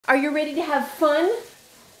Are you ready to have fun?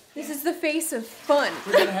 This is the face of fun.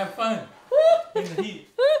 We're gonna have fun in the heat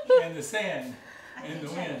and the sand and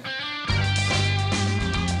the wind.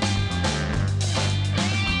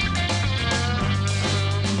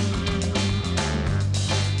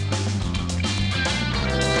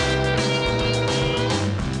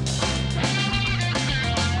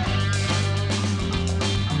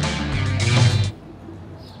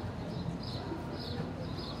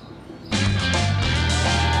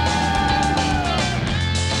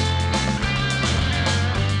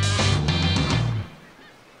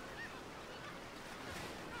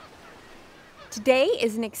 Today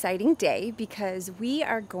is an exciting day because we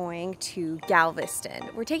are going to Galveston.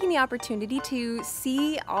 We're taking the opportunity to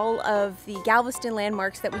see all of the Galveston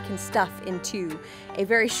landmarks that we can stuff into a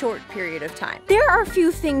very short period of time. There are a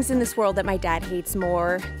few things in this world that my dad hates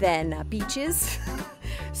more than beaches.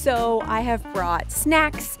 So I have brought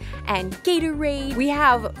snacks and Gatorade. We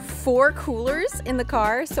have 4 coolers in the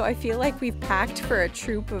car, so I feel like we've packed for a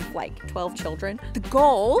troop of like 12 children. The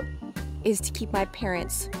goal is to keep my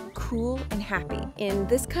parents cool and happy. In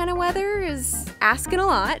this kind of weather is asking a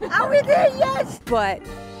lot. Are we there yet? But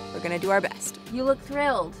we're gonna do our best. You look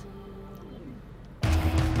thrilled.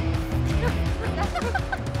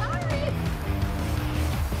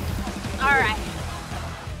 All right.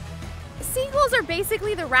 Seagulls are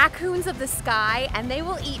basically the raccoons of the sky, and they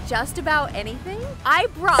will eat just about anything. I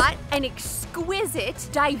brought an exquisite,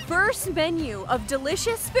 diverse menu of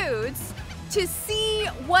delicious foods to see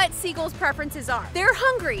what seagulls' preferences are. They're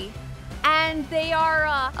hungry and they are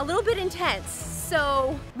a little bit intense,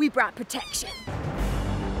 so we brought protection.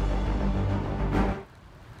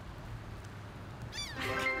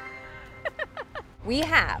 We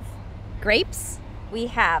have grapes, we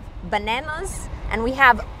have bananas, and we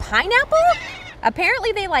have pineapple?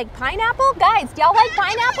 Apparently they like pineapple. Guys, do y'all like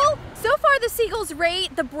pineapple? So far the seagulls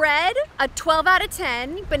rate the bread a 12 out of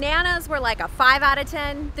 10. Bananas were like a 5 out of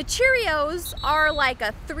 10. The Cheerios are like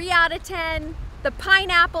a 3 out of 10. The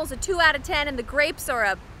pineapple's a 2 out of 10, and the grapes are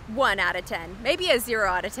a 1 out of 10. Maybe a 0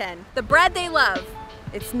 out of 10. The bread they love.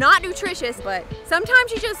 It's not nutritious, but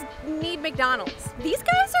sometimes you just need McDonald's. These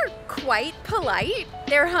guys are quite polite.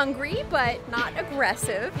 They're hungry, but not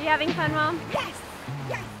aggressive. You having fun, Mom? Yes,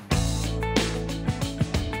 yes.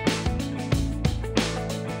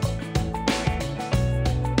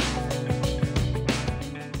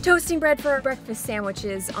 Toasting bread for our breakfast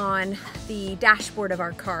sandwiches on the dashboard of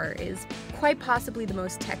our car is quite possibly the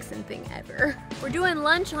most Texan thing ever. We're doing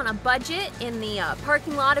lunch on a budget in the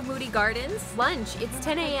parking lot of Moody Gardens. Lunch, it's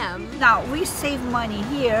 10 a.m. Now, we save money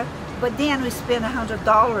here, but then we spend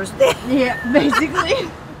 $100 there. Yeah, basically.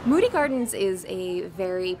 Moody Gardens is a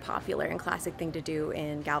very popular and classic thing to do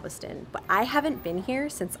in Galveston, but I haven't been here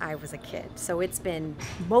since I was a kid, so it's been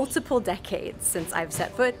multiple decades since I've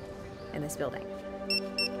set foot in this building.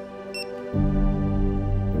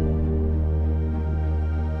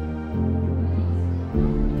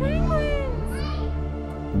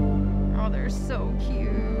 They're so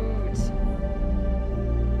cute.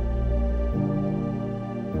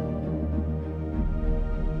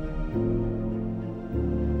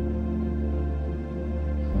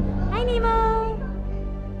 Hi, Nemo.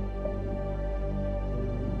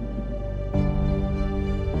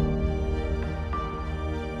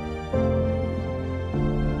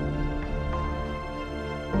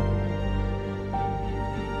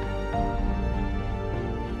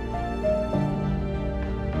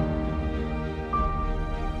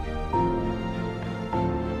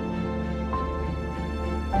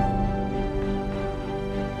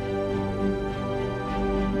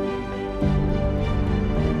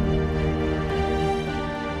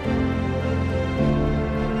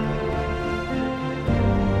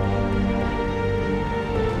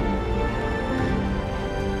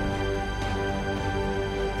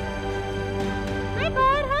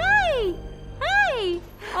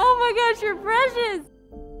 You're precious.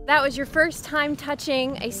 That was your first time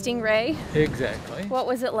touching a stingray. Exactly. What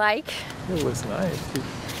was it like? It was nice.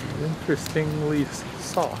 It's interestingly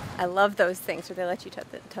soft. I love those things where they let you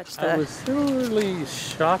touch the... I was literally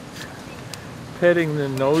shocked. Petting the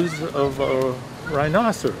nose of a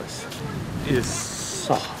rhinoceros is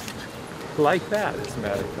soft. Like that, as a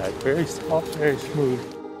matter of fact. Very soft, very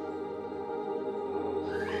smooth.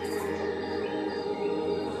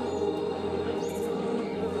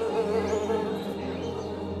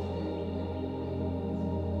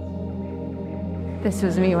 This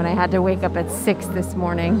was me when I had to wake up at 6 this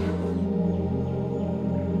morning.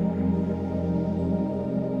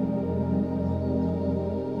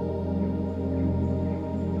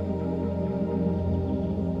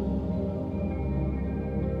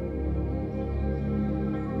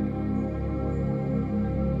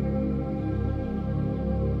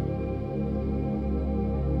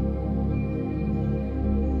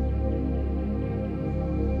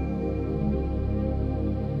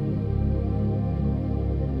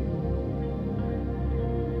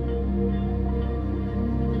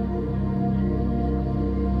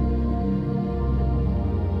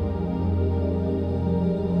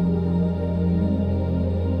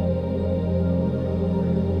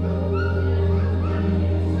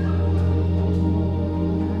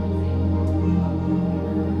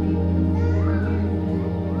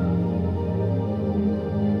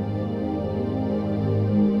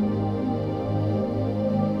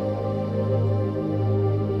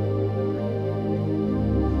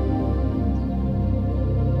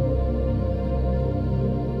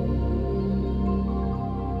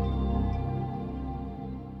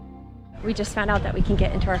 We just found out that we can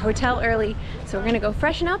get into our hotel early, so we're gonna go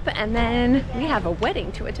freshen up and then we have a wedding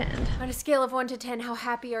to attend. On a scale of 1 to 10, how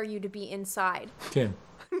happy are you to be inside? 10.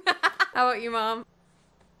 How about you, Mom?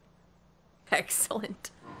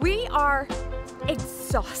 Excellent. We are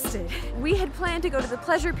exhausted. We had planned to go to the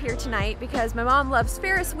pleasure pier tonight because my mom loves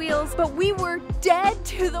Ferris wheels, but we were dead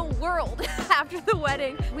to the world after the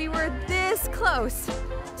wedding. We were this close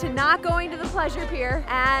to not going to the pleasure pier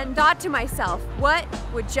and thought to myself, what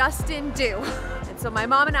would Justin do? And so my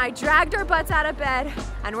mom and I dragged our butts out of bed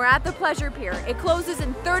and we're at the pleasure pier. It closes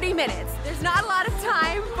in 30 minutes. There's not a lot of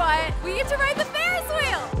time, but we get to ride the Ferris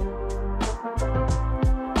wheel.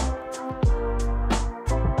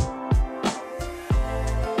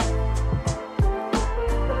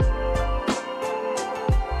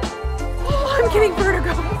 I'm getting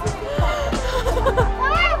vertigo.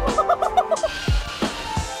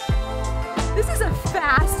 This is a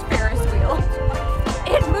fast Ferris wheel.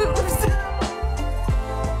 It moves.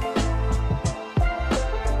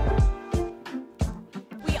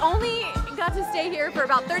 We only got to stay here for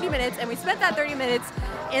about 30 minutes and we spent that 30 minutes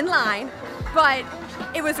in line, but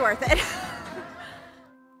it was worth it.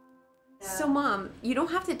 So Mom, you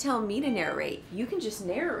don't have to tell me to narrate. You can just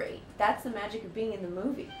narrate. That's the magic of being in the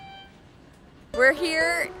movie. We're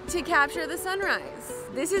here to capture the sunrise.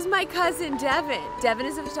 This is my cousin, Devin. Devin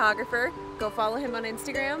is a photographer. Go follow him on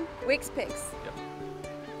Instagram. Wix Pics. Yep.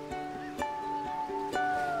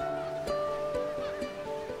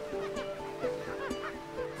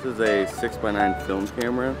 This is a 6x9 film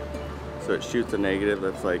camera, so it shoots a negative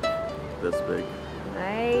that's like this big.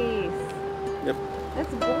 Nice. Yep.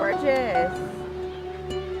 That's gorgeous.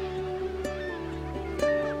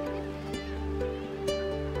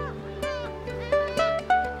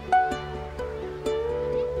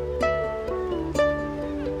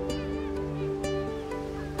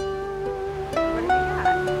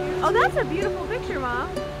 Oh, that's a beautiful picture, Mom.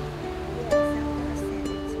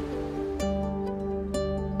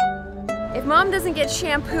 If Mom doesn't get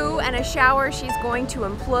shampoo and a shower, she's going to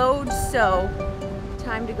implode, so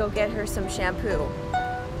time to go get her some shampoo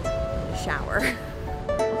and a shower.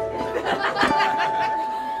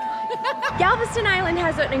 Galveston Island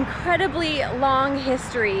has an incredibly long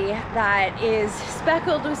history that is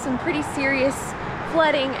speckled with some pretty serious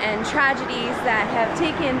flooding and tragedies that have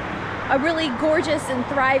taken a really gorgeous and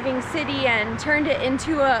thriving city and turned it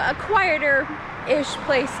into a quieter-ish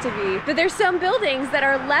place to be. But there's some buildings that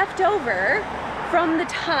are left over from the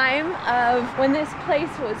time of when this place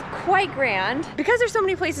was quite grand. Because there's so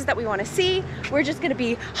many places that we want to see, we're just gonna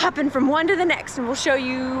be hopping from one to the next and we'll show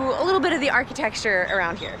you a little bit of the architecture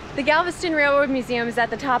around here. The Galveston Railroad Museum is at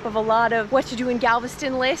the top of a lot of what to do in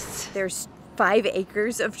Galveston lists. There's 5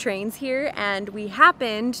 acres of trains here, and we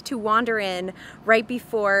happened to wander in right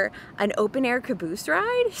before an open air caboose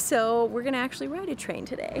ride, so we're gonna actually ride a train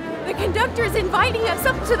today. The conductor's inviting us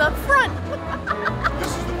up to the front.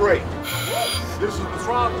 This is the brake. This is the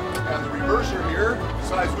throttle. And the reverser here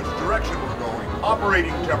decides which direction we're going.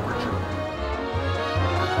 Operating temperature.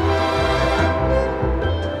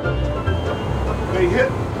 They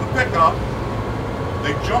hit the pickup.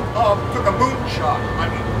 They jumped up, took a moonshot. I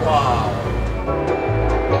mean, wow.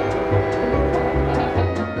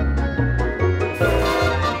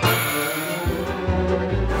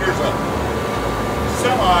 Here's a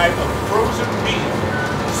semi of frozen meat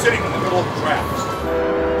sitting in the middle of the tracks.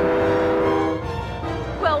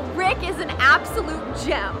 Well, Rick is an absolute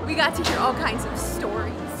gem. We got to hear all kinds of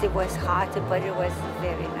stories. It was hot, but it was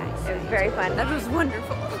very nice. It was very fun. That was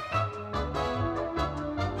wonderful.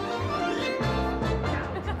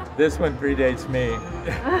 This one predates me.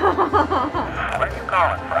 Where are you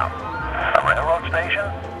calling from? A railroad station?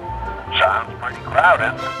 Sounds pretty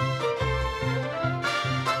crowded.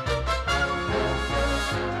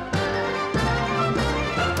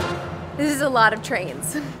 This is a lot of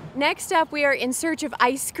trains. Next up, we are in search of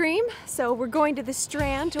ice cream. So we're going to the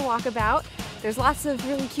Strand to walk about. There's lots of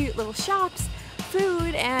really cute little shops,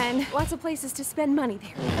 food, and lots of places to spend money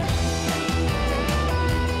there.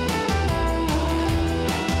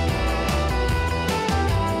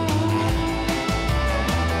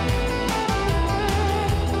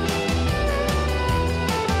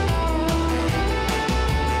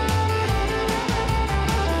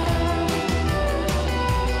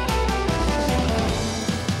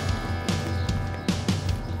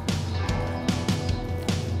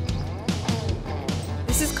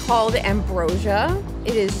 Called ambrosia.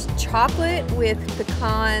 It is chocolate with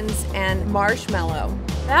pecans and marshmallow.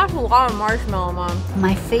 That's a lot of marshmallow, Mom.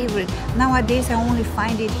 My favorite. Nowadays I only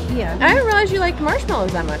find it here. I didn't realize you liked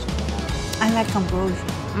marshmallows that much. I like ambrosia.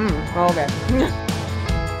 Okay.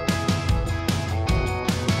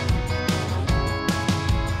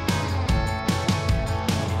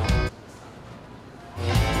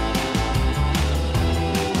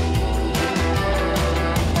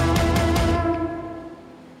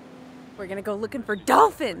 gonna go looking for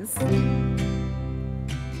dolphins.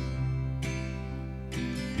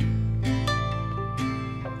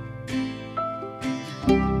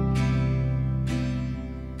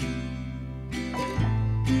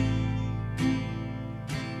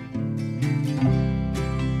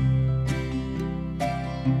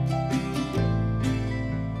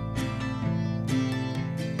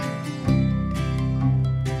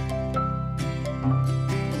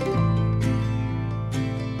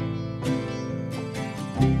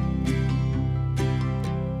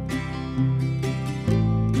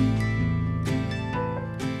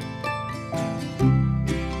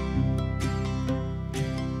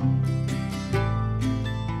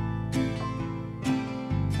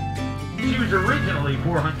 She was originally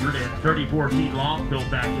 434 feet long, built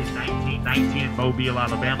back in 1919 in Mobile,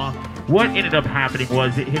 Alabama. What ended up happening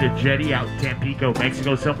was it hit a jetty out in Tampico,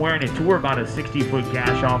 Mexico somewhere, and it tore about a 60-foot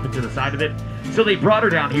gash off into the side of it. So they brought her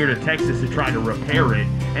down here to Texas to try to repair it,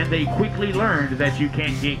 and they quickly learned that you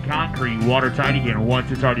can't get concrete watertight again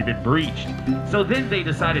once it's already been breached. So then they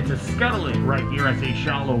decided to scuttle it right here as a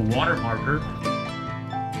shallow water marker.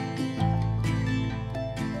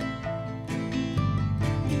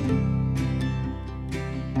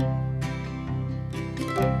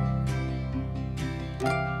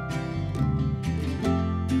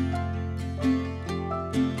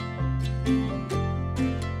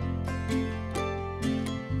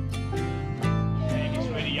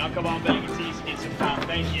 Come on, baby, get some fun.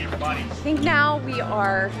 Thank you, everybody. I think now we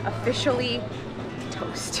are officially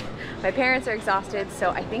toast. My parents are exhausted, so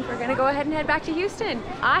I think we're gonna go ahead and head back to Houston.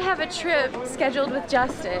 I have a trip scheduled with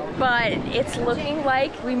Justin, but it's looking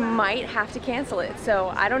like we might have to cancel it.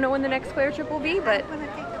 So I don't know when the next Claire trip will be, but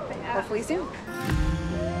hopefully soon.